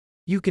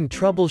You can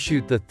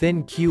troubleshoot the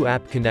ThinQ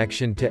app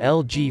connection to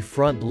LG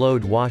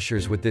front-load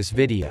washers with this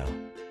video.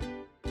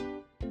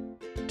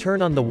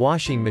 Turn on the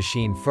washing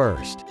machine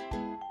first.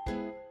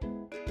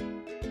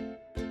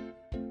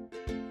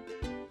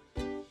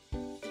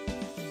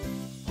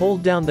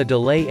 Hold down the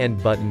delay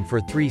end button for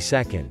 3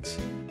 seconds.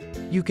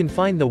 You can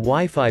find the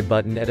Wi-Fi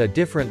button at a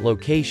different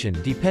location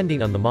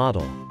depending on the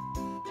model.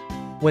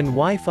 When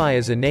Wi-Fi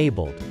is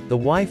enabled, the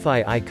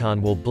Wi-Fi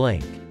icon will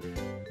blink.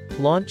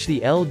 Launch the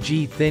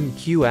LG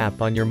ThinQ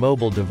app on your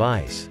mobile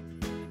device.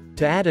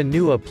 To add a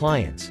new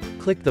appliance,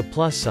 click the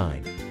plus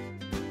sign.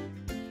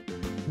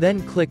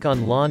 Then click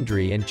on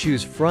Laundry and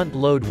choose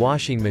Front-Load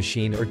Washing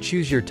Machine or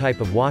choose your type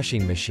of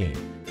washing machine.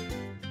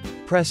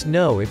 Press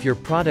No if your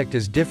product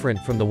is different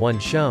from the one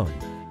shown.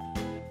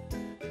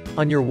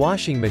 On your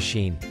washing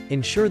machine,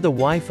 ensure the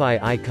Wi-Fi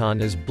icon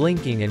is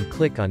blinking and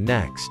click on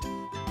Next.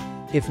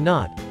 If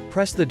not,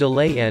 press the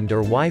delay end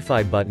or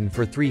Wi-Fi button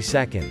for 3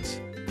 seconds.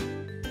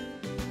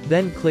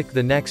 Then click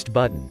the Next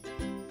button.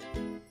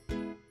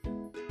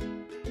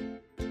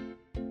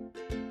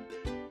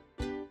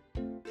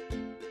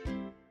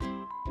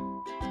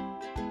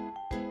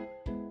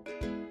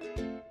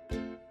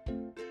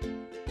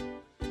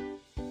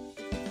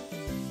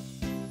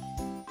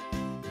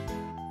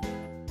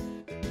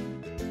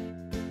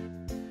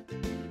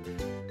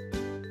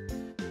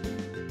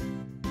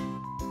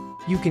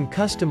 You can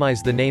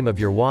customize the name of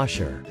your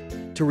washer.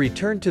 To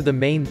return to the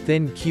main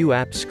ThinQ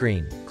app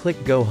screen, click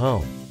Go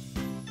Home.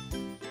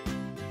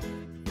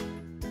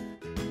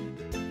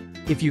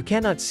 If you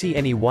cannot see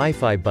any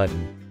Wi-Fi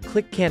button,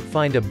 click Can't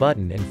Find a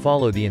Button and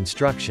follow the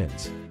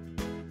instructions.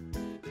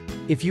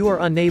 If you are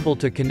unable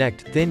to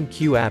connect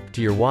ThinQ app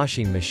to your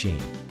washing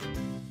machine,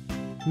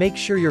 make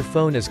sure your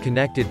phone is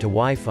connected to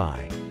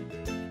Wi-Fi.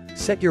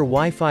 Set your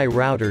Wi-Fi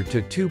router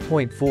to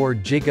 2.4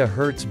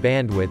 GHz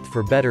bandwidth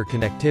for better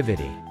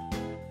connectivity.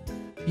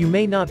 You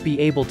may not be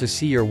able to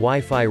see your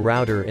Wi-Fi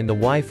router in the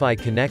Wi-Fi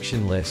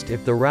connection list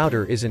if the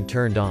router isn't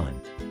turned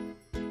on.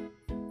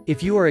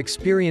 If you are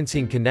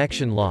experiencing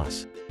connection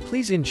loss,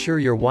 please ensure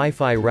your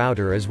Wi-Fi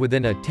router is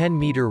within a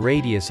 10-meter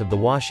radius of the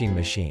washing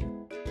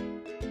machine.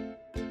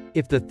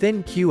 If the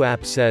ThinQ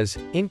app says,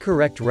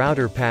 "Incorrect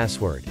router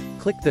password,"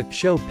 click the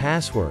Show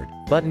Password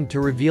button to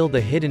reveal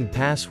the hidden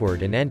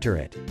password and enter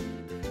it.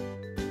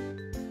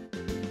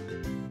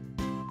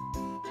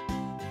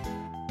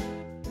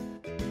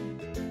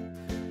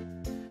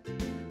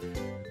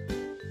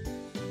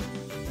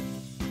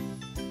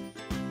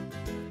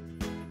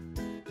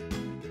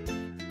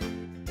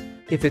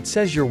 If it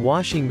says your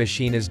washing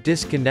machine is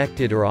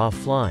disconnected or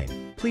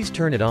offline, please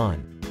turn it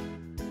on.